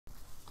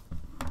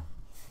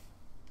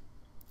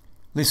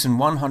Lesson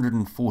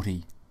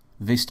 140.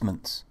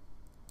 Vestments.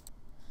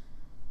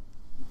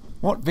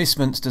 What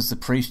vestments does the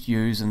priest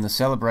use in the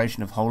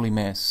celebration of Holy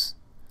Mass?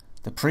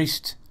 The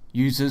priest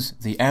uses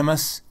the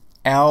amice,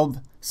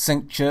 alb,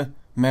 cincture,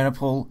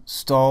 maniple,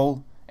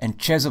 stole, and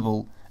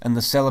chasuble in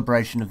the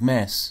celebration of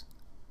Mass.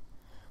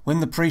 When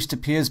the priest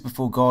appears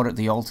before God at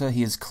the altar,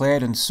 he is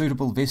clad in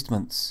suitable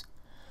vestments.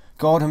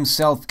 God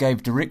himself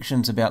gave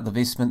directions about the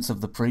vestments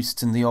of the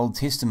priests in the Old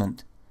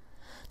Testament.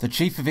 The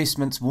chief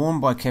vestments worn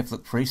by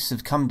Catholic priests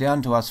have come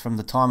down to us from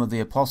the time of the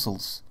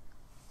Apostles.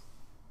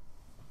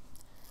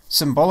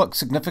 Symbolic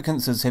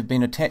significances have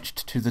been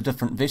attached to the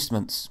different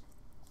vestments.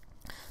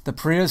 The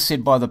prayers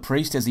said by the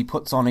priest as he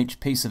puts on each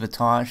piece of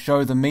attire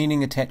show the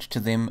meaning attached to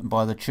them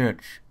by the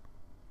Church.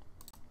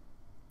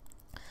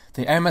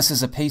 The amice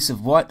is a piece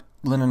of white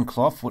linen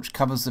cloth which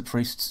covers the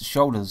priest's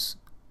shoulders.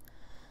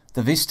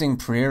 The vesting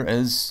prayer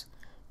is,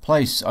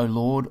 "Place, O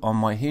Lord, on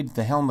my head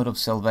the helmet of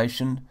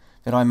salvation,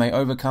 that I may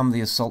overcome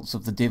the assaults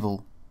of the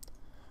devil."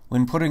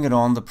 When putting it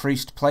on, the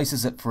priest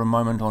places it for a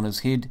moment on his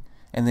head,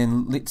 and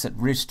then lets it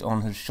rest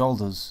on his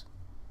shoulders.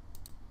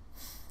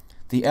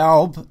 The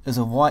alb is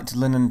a white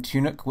linen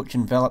tunic which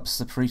envelops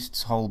the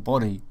priest's whole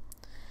body.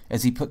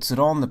 As he puts it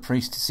on, the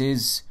priest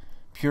says,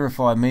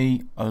 "Purify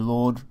me, O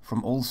Lord,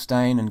 from all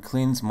stain, and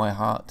cleanse my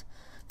heart,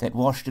 that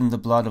washed in the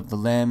blood of the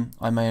Lamb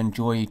I may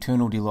enjoy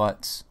eternal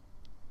delights."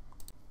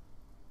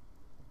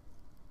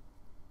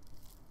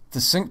 The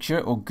cincture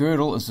or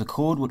girdle is the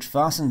cord which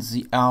fastens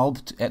the alb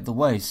at the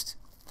waist.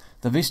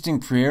 The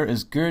vesting prayer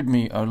is, "Gird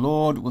me, O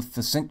Lord, with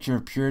the cincture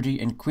of purity,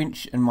 and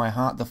quench in my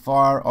heart the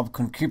fire of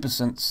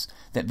concupiscence,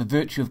 that the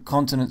virtue of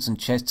continence and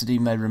chastity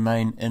may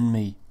remain in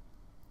me."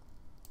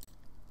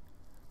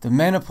 The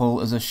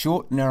maniple is a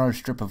short, narrow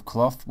strip of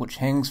cloth which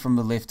hangs from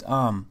the left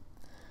arm.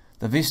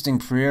 The vesting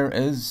prayer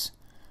is,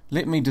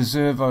 "Let me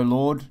deserve, O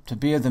Lord, to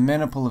bear the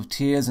maniple of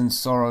tears and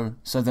sorrow,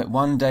 so that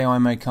one day I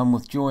may come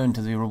with joy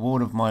into the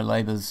reward of my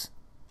labours."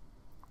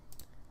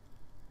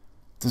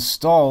 The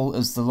stole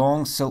is the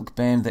long silk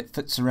band that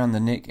fits around the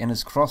neck and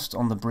is crossed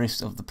on the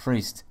breast of the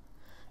priest.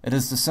 It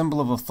is the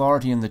symbol of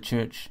authority in the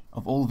Church,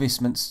 of all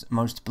vestments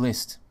most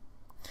blessed.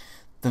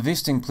 The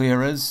vesting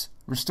prayer is,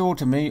 "Restore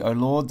to me, O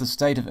Lord, the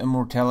state of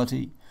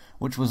immortality,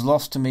 which was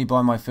lost to me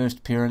by my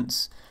first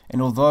parents, and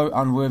although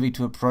unworthy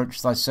to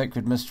approach thy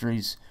sacred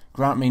mysteries,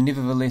 grant me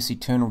nevertheless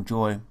eternal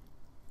joy."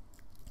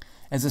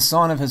 As a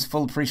sign of his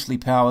full priestly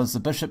powers,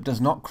 the bishop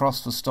does not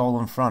cross the stole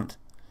in front.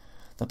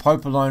 The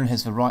Pope alone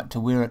has the right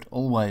to wear it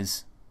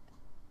always.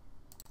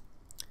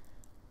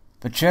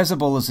 The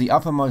chasuble is the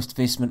uppermost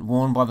vestment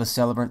worn by the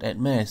celebrant at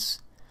Mass.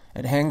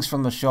 It hangs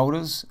from the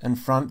shoulders, in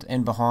front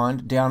and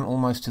behind, down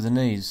almost to the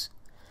knees.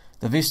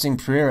 The vesting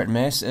prayer at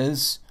Mass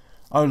is,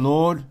 "O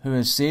Lord, who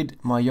has said,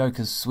 My yoke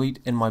is sweet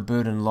and my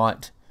burden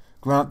light,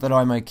 grant that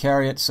I may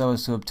carry it so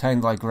as to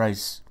obtain thy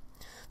grace."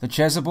 The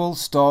chasuble,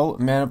 stole,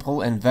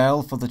 maniple, and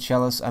veil for the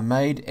chalice are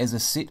made as a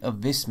set of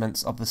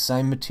vestments of the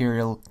same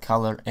material,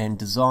 colour, and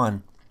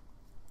design.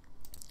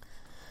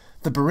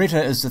 The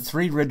biretta is the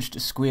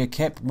three-ridged square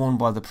cap worn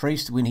by the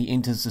priest when he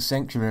enters the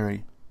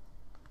sanctuary.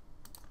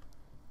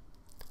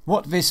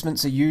 What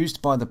vestments are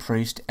used by the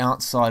priest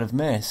outside of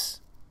Mass?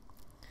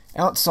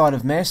 Outside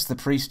of Mass, the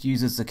priest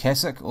uses the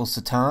cassock or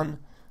soutane,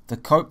 the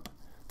cope,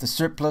 the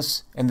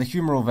surplice, and the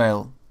humeral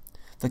veil.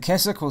 The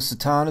cassock or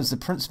soutane is the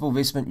principal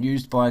vestment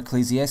used by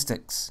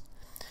ecclesiastics.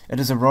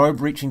 It is a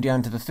robe reaching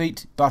down to the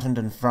feet, buttoned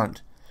in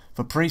front.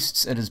 For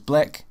priests it is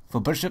black,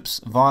 for bishops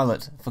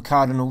violet, for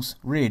cardinals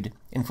red,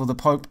 and for the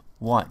Pope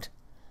white.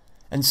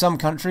 In some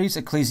countries,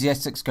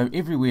 ecclesiastics go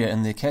everywhere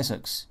in their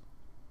cassocks.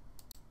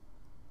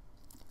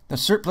 The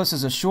surplice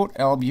is a short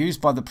alb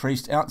used by the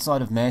priest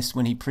outside of Mass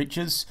when he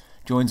preaches,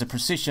 joins a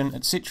procession,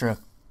 etc.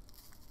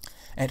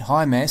 At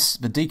High Mass,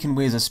 the deacon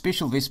wears a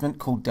special vestment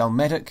called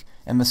dalmatic,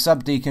 and the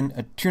subdeacon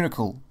a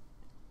tunicle.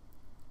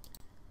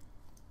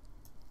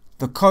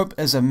 The cope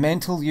is a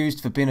mantle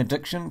used for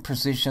benediction,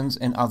 processions,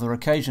 and other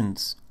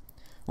occasions.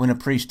 When a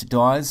priest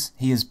dies,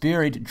 he is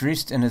buried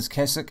dressed in his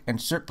cassock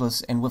and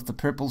surplice and with the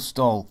purple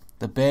stole,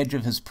 the badge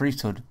of his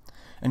priesthood.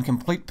 In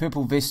complete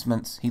purple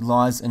vestments he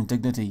lies in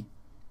dignity.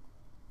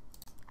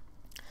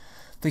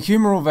 The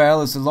humeral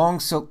veil is the long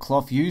silk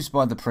cloth used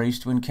by the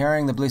priest when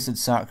carrying the Blessed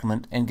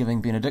Sacrament and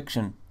giving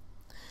benediction.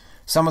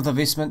 Some of the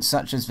vestments,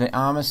 such as the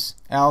amice,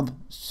 alb,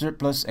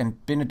 surplice,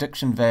 and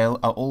benediction veil,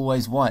 are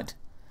always white.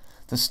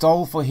 The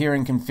stole for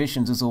hearing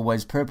confessions is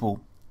always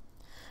purple.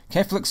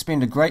 Catholics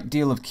spend a great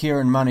deal of care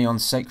and money on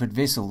sacred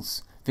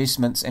vessels,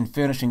 vestments, and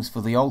furnishings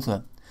for the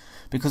altar,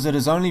 because it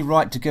is only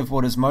right to give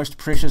what is most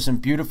precious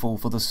and beautiful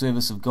for the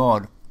service of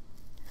God.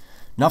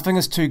 Nothing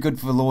is too good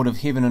for the Lord of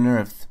heaven and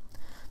earth.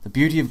 The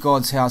beauty of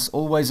God's house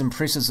always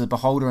impresses the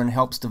beholder and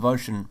helps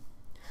devotion.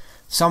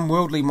 Some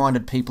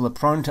worldly-minded people are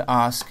prone to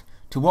ask,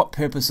 to what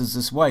purpose is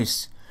this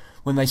waste,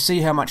 when they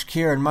see how much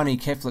care and money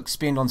Catholics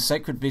spend on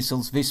sacred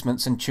vessels,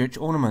 vestments, and church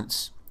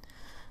ornaments.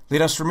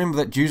 Let us remember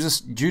what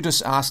Judas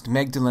asked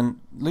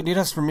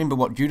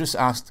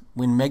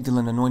when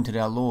Magdalene anointed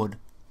our Lord.